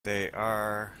They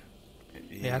are.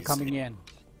 They are coming in.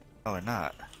 No, they're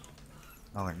not.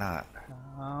 No, they're not.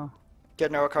 Get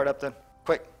an arrow card up then.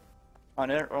 Quick. On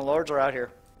lords or out here?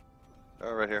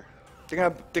 Oh, right here. They're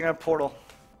gonna portal.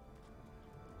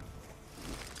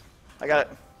 I got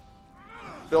it.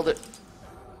 Build it.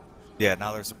 Yeah,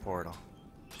 now there's a portal.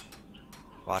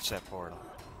 Watch that portal.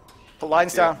 Put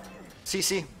lines down.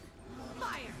 CC.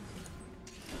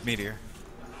 Meteor.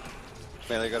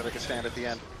 Man, they gotta make a stand at the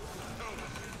end.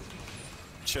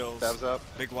 Chills. Stabs up.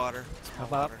 Big water. Small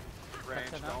Up, up. water.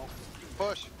 Range, don't.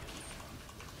 Push.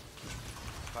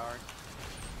 Powering.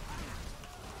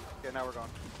 Okay, now we're going.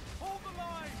 Hold the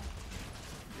line.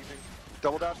 Leaping.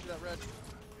 Double dash to that red.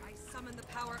 I summon the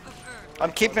power of Earth.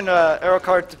 I'm keeping arrow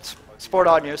card sport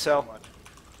on you, so.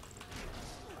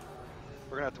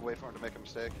 We're gonna have to wait for him to make a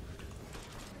mistake.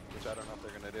 Which I don't know if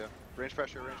they're gonna do. Range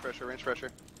pressure, range pressure, range pressure.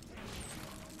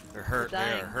 They're hurt. They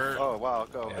are hurt. Oh wow,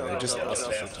 go, Yeah, go, they go, just go, lost go,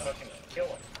 the go.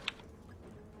 foot.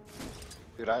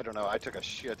 Dude, I don't know. I took a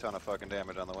shit ton of fucking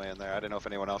damage on the way in there. I didn't know if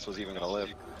anyone else was even gonna live.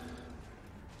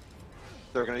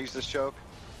 They're gonna use this choke.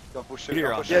 Don't push it.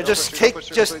 Don't push it. Yeah, Don't just push it, take- don't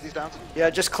push it, just- clear these downs. Yeah,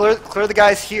 just clear the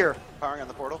guys here. Powering on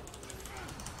the portal.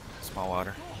 Small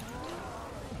water.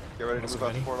 Get ready to Almost move out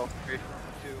the ready. portal. 3,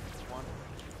 2, 1.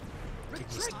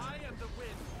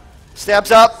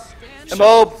 Stabs up.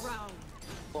 Immob.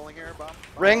 Pulling here, bomb.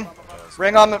 Ring.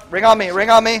 Ring on me. Ring on me. Ring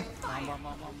on me.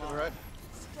 Alright.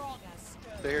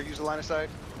 Stay here, use the line of sight.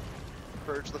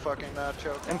 Purge the fucking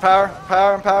choke. Empower.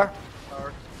 Power. Empower.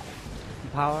 Power.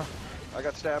 Power. I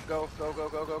got stabbed. Go, go, go,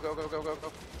 go, go, go, go, go, go,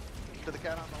 go. To the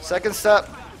cat on the left. Second step.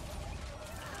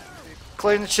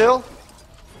 Clearing the chill.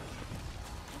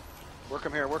 Work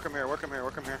him here, work him here, work him here,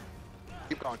 work him here.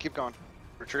 Keep going, keep going.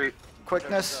 Retreat.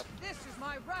 Quickness. This is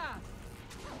my wrath.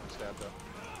 Stabbed up.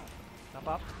 Up,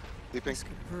 up. Leaping.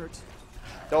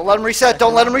 Don't let him reset.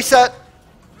 Don't let him reset.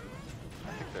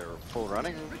 I think they're full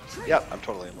running. Yep. I'm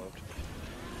totally immoved.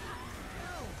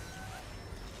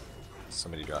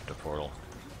 Somebody dropped a portal.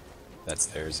 That's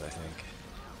theirs, I think.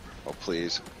 Oh,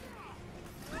 please.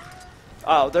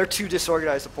 Oh, they're too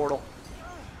disorganized, the portal.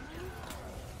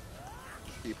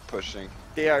 Keep pushing.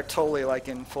 They are totally like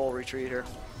in full retreat here.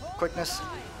 Quickness.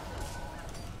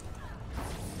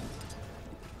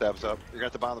 Stabs up. You're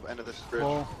at the bottom end of this bridge.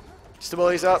 Full.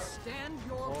 Stability's up. Stand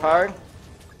your Powering.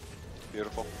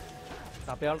 Beautiful.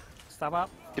 Stop up. Stop up.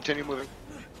 Continue moving.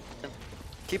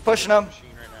 Keep pushing them. Machine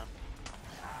right now.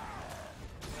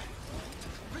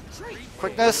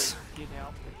 Quickness. Need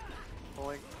help.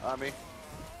 Pulling on me.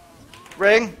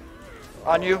 Ring.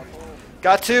 On you.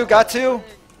 Got two. Got two.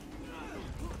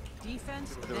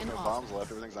 defense, There was then no offense. bombs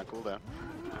left. Everything's on cooldown.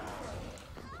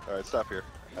 Alright, stop here.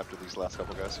 After these last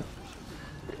couple guys.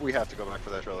 We have to go back for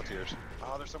that Trail of Tears.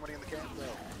 Oh, there's somebody in the camp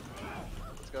though.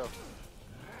 Let's go.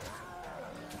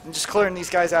 I'm just clearing these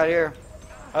guys out here.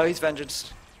 Oh, he's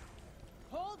vengeance.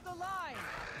 Hold the line.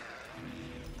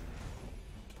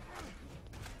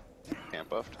 Camp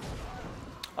buffed.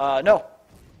 No.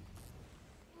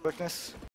 Quickness.